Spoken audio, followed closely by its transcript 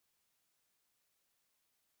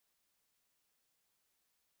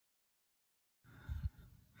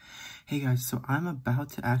Hey guys, so I'm about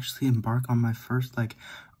to actually embark on my first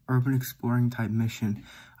urban exploring type mission.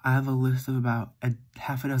 I have a list of about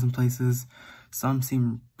half a dozen places. Some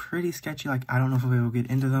seem pretty sketchy, I don't know if I'll be able to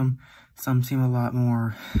get into them. Some seem a lot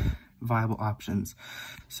more viable options.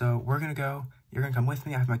 So we're gonna go, you're gonna come with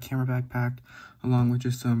me. I have my camera bag packed along with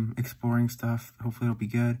just some exploring stuff. Hopefully it'll be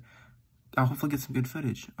good. I'll hopefully get some good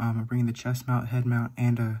footage. I'm bringing the chest mount, head mount,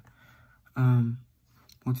 and a,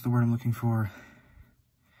 what's the word I'm looking for?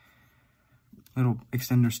 Little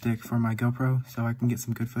extender stick for my GoPro so I can get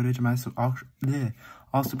some good footage. I'm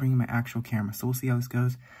also bringing my actual camera. So we'll see how this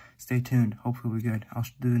goes. Stay tuned. Hopefully it'll be good. I'll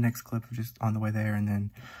do the next clip just on the way there, and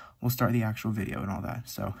then we'll start the actual video and all that.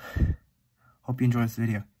 So hope you enjoy this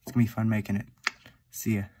video. It's gonna be fun making it.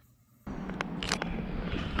 See ya.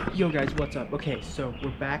 Yo guys, what's up? Okay, so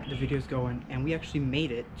we're back, the video's going, and we actually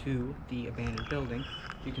made it to the abandoned building.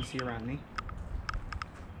 You can see around me.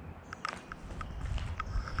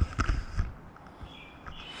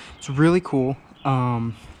 It's really cool.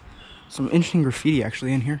 Some interesting graffiti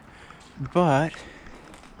actually in here, but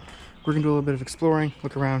we're gonna do a little bit of exploring,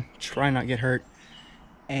 look around, try not get hurt,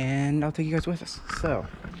 and I'll take you guys with us.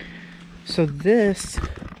 So this,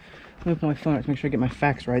 let me put my phone out to make sure I get my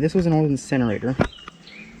facts right. This was an old incinerator.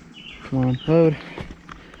 Come on, load.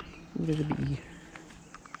 Ooh, there's a bee.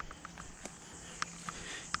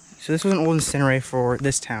 So this was an old incinerator for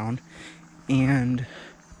this town, and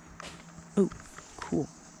oh, cool.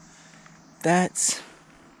 That's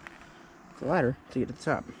the ladder to get to the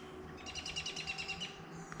top.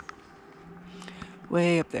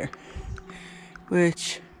 Way up there.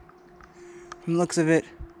 Which, from the looks of it,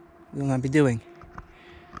 we'll not be doing.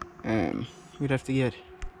 We'd have to get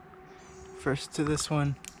first to this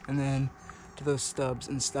one, and then to those stubs,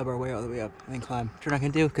 and stub our way all the way up, and then climb. Which we're not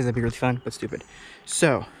gonna do, because that'd be really fun, but stupid.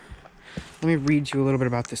 So, let me read you a little bit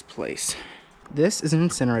about this place. This is an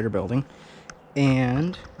incinerator building,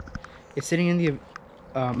 and it's sitting in the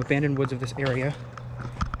abandoned woods of this area.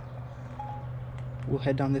 We'll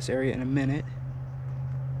head down this area in a minute.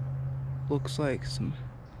 Looks like some...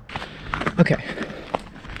 Okay.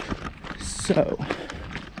 So,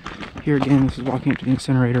 here again, this is walking up to the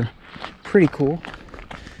incinerator. Pretty cool.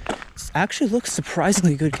 It actually looks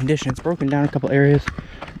surprisingly good condition. It's broken down a couple areas,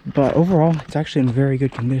 but overall, it's actually in very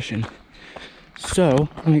good condition. So,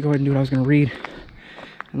 let me go ahead and do what I was going to read,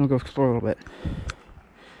 and we'll go explore a little bit.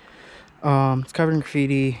 It's covered in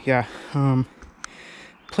graffiti, yeah.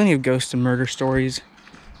 Plenty of ghost and murder stories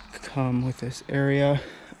come with this area.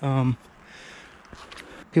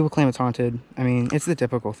 People claim it's haunted. I mean, it's the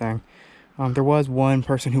typical thing. There was one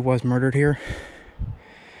person who was murdered here.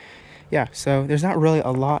 Yeah, so there's not really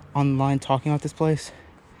a lot online talking about this place,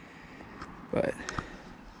 but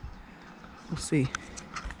we'll see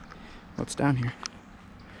what's down here.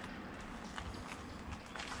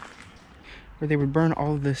 Where they would burn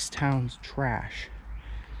all of this town's trash,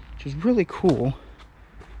 which is really cool.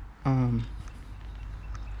 Not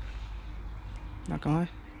gonna lie,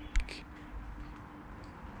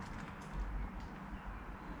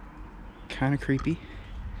 kind of creepy.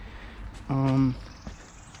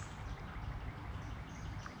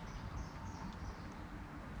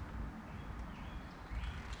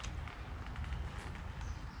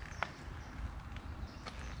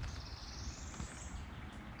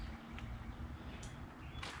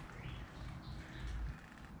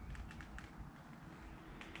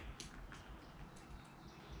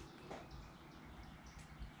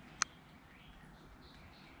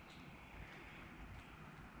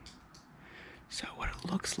 So what it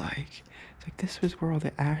looks like, it's like this was where all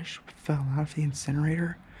the ash fell out of the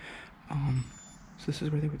incinerator. So this is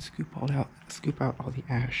where they would scoop out all the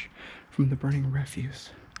ash from the burning refuse.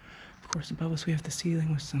 Of course, above us we have the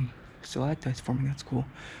ceiling with some stalactites forming. That's cool.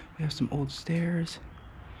 We have some old stairs.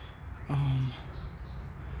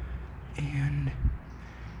 And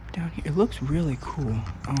down here, it looks really cool.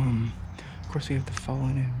 Of course, we have the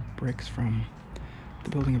fallen in bricks from the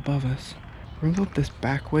building above us. We're gonna go up this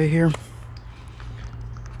back way here.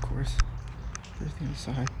 Of course, there's the other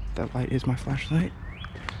side. That light is my flashlight.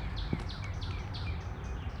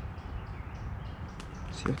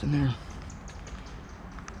 See what's in there.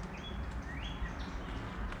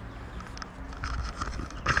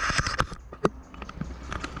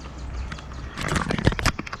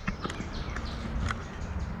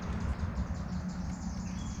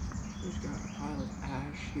 We've got a pile of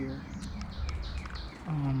ash here.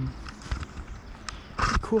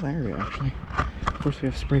 Cool area actually. Of course, we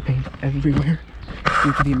have spray paint everywhere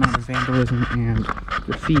due to the amount of vandalism and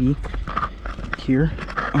graffiti here.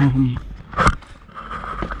 So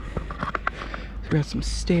we got some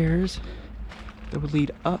stairs that would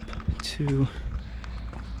lead up to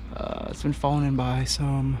It's been fallen in by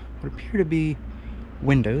some what appear to be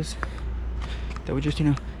windows that would just, you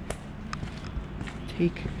know,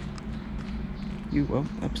 take you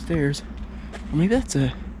upstairs. Or maybe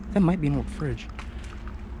that might be an old fridge.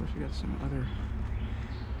 Of course, we got some other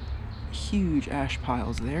huge ash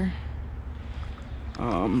piles there.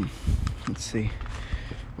 Let's see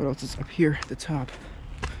what else is up here at the top.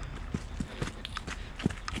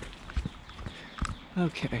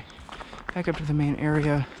 Okay, back up to the main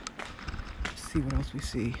area. Let's see what else we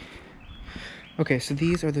see. Okay, so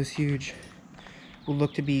these are those huge, will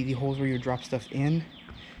look to be the holes where you would drop stuff in.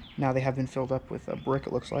 Now they have been filled up with a brick,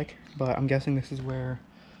 it looks like, but I'm guessing this is where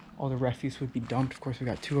all the refuse would be dumped. Of course, we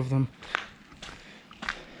got two of them.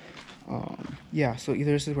 Yeah, so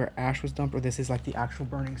either this is where ash was dumped or this is like the actual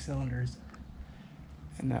burning cylinders.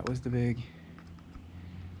 And that was the big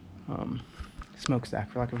smokestack,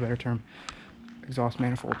 for lack of a better term. Exhaust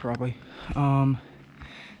manifold, probably.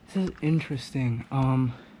 This is interesting.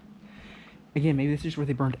 Again, maybe this is where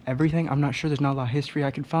they burned everything. I'm not sure. There's not a lot of history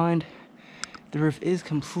I could find. The roof is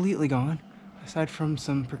completely gone, aside from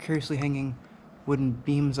some precariously hanging wooden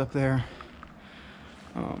beams up there.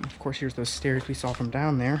 Of course, here's those stairs we saw from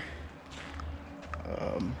down there.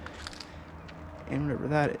 And whatever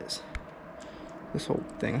that is. This whole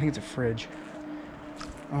thing, I think it's a fridge.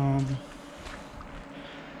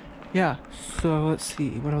 Yeah, so let's see,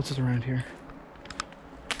 what else is around here?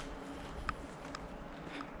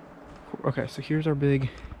 Okay, so here's our big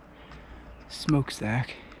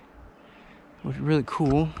smokestack, which is really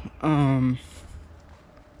cool.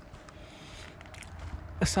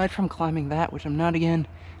 Aside from climbing that, which I'm not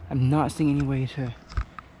seeing any way to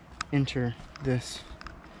enter this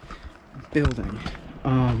building.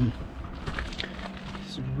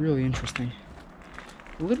 This is really interesting.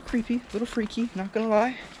 A little creepy, a little freaky, not gonna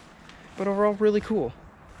lie, but overall really cool.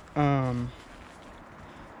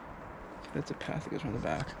 That's a path that goes around the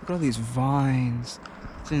back. Look at all these vines.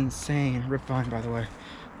 It's insane. Ripped vine, by the way.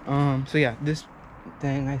 So yeah, this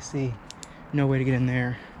thing I see no way to get in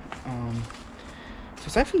there. So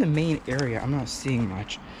aside from the main area, I'm not seeing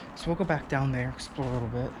much. So we'll go back down there, explore a little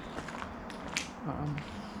bit.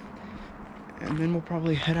 And then we'll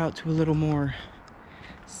probably head out to a little more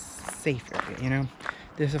safe area, you know?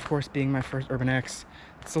 This, of course, being my first Urban X.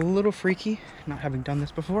 It's a little freaky, not having done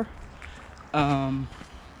this before.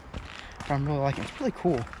 But I'm really liking it. It's really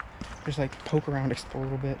cool. Just like poke around, explore a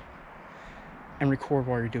little bit, and record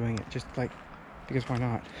while you're doing it. Just like, because why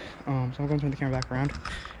not? So I'm going to turn the camera back around,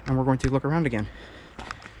 and we're going to look around again.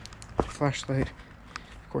 Flashlight,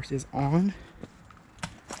 of course, is on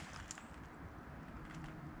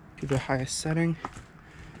to the highest setting.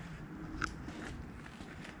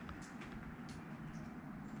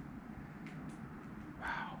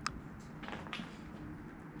 Wow.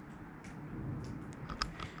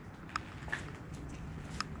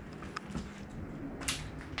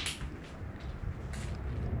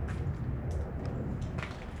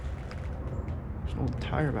 There's an old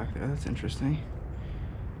tire back there. That's interesting.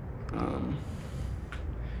 I'm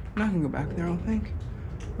not gonna go back there, I don't think.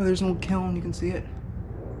 Oh, there's an old kiln, you can see it.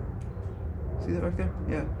 See that back there?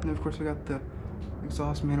 Yeah. And of course we got the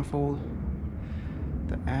exhaust manifold,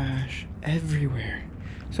 the ash everywhere.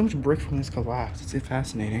 So much brick from this collapse. It's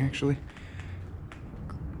fascinating, actually.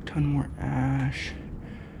 Ton more ash.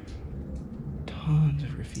 Tons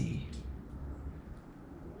of graffiti.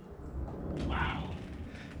 Wow.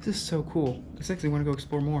 This is so cool. I actually want to go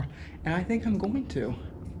explore more. And I think I'm going to.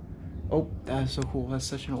 Oh, that is so cool. That's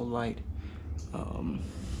such an old light.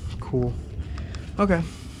 Cool. Okay.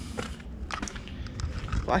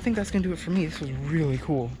 Well, I think that's gonna do it for me. This was really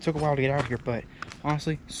cool. It took a while to get out of here, but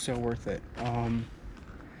honestly, so worth it. I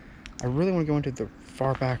really want to go into the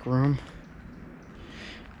far back room,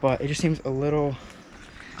 but it just seems a little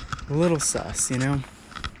sus, you know?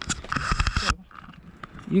 So,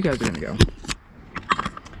 you guys are gonna go.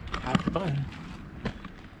 Have fun.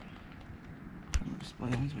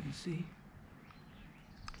 Display them so I can see.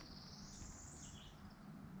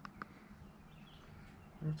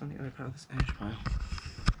 What's on the other part of this ash pile?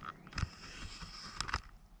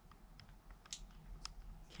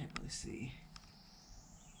 Can't really see.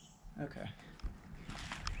 Okay.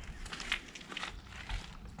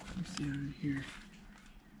 Let's see down here.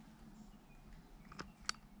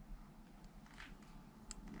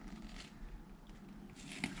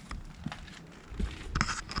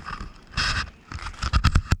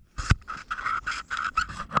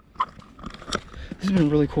 This has been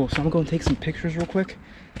really cool. So I'm gonna go and take some pictures real quick,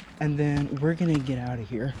 and then we're gonna get out of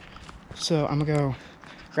here. So I'm gonna go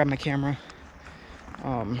grab my camera,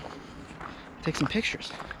 take some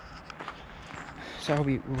pictures. So I'll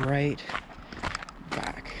be right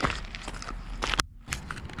back.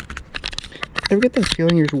 ever get that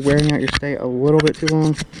feeling you're just wearing out your stay a little bit too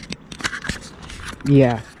long?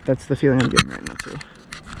 Yeah, that's the feeling I'm getting right now too.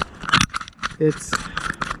 It's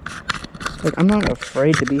like I'm not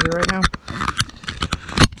afraid to be here right now.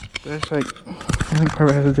 But it's like, I think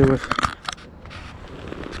part of it has to do with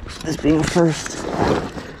this being a first.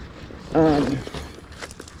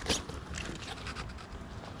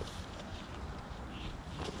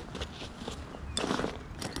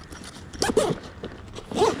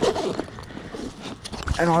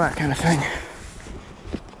 And all that kind of thing.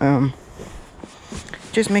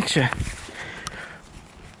 Just makes you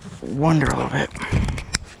wonder a little bit.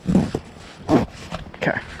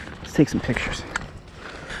 Okay, let's take some pictures.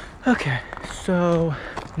 Okay, so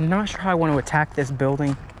not sure how I want to attack this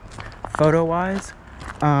building photo-wise.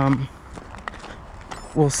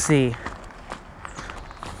 We'll see.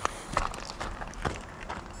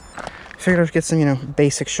 Figured I'd get some, you know,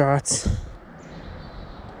 basic shots.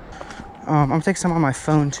 I'm gonna take some on my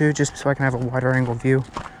phone too, just so I can have a wider angle view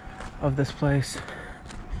of this place.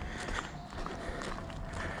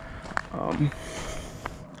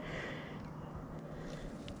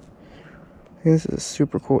 This is a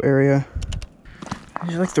super cool area. I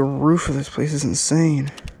just like the roof of this place is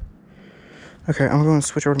insane. Okay, I'm going to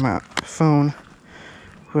switch over to my phone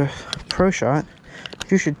with ProShot.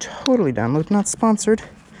 You should totally download, not sponsored.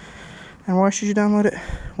 And why should you download it?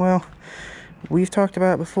 Well, we've talked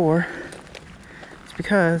about it before. It's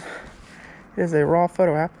because it is a raw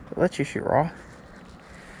photo app that lets you shoot raw.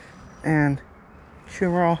 And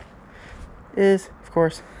shooting raw is, of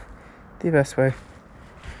course, the best way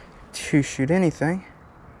to shoot anything.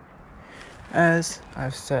 As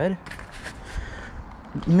I've said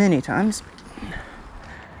many times.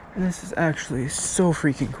 And this is actually so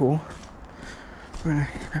freaking cool. We're gonna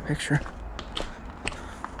get a picture.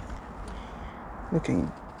 Looking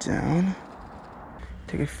down.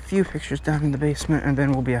 Take a few pictures down in the basement and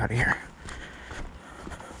then we'll be out of here.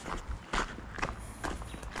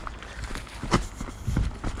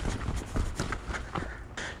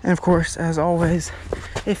 And of course, as always,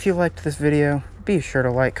 if you liked this video, be sure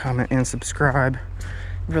to like, comment, and subscribe.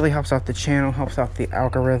 It really helps out the channel, helps out the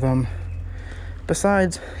algorithm.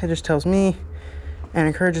 Besides, it just tells me and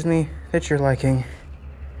encourages me that you're liking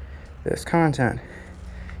this content.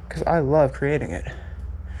 Because I love creating it.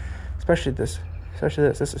 Especially this.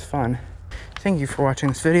 This is fun. Thank you for watching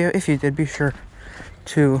this video. If you did, be sure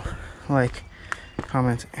to like,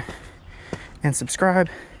 comment, and subscribe.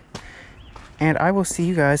 And I will see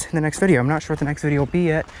you guys in the next video. I'm not sure what the next video will be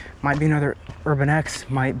yet. Might be another Urban X,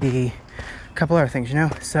 might be a couple other things, you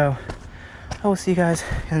know? So I will see you guys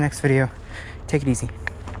in the next video. Take it easy.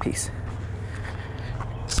 Peace.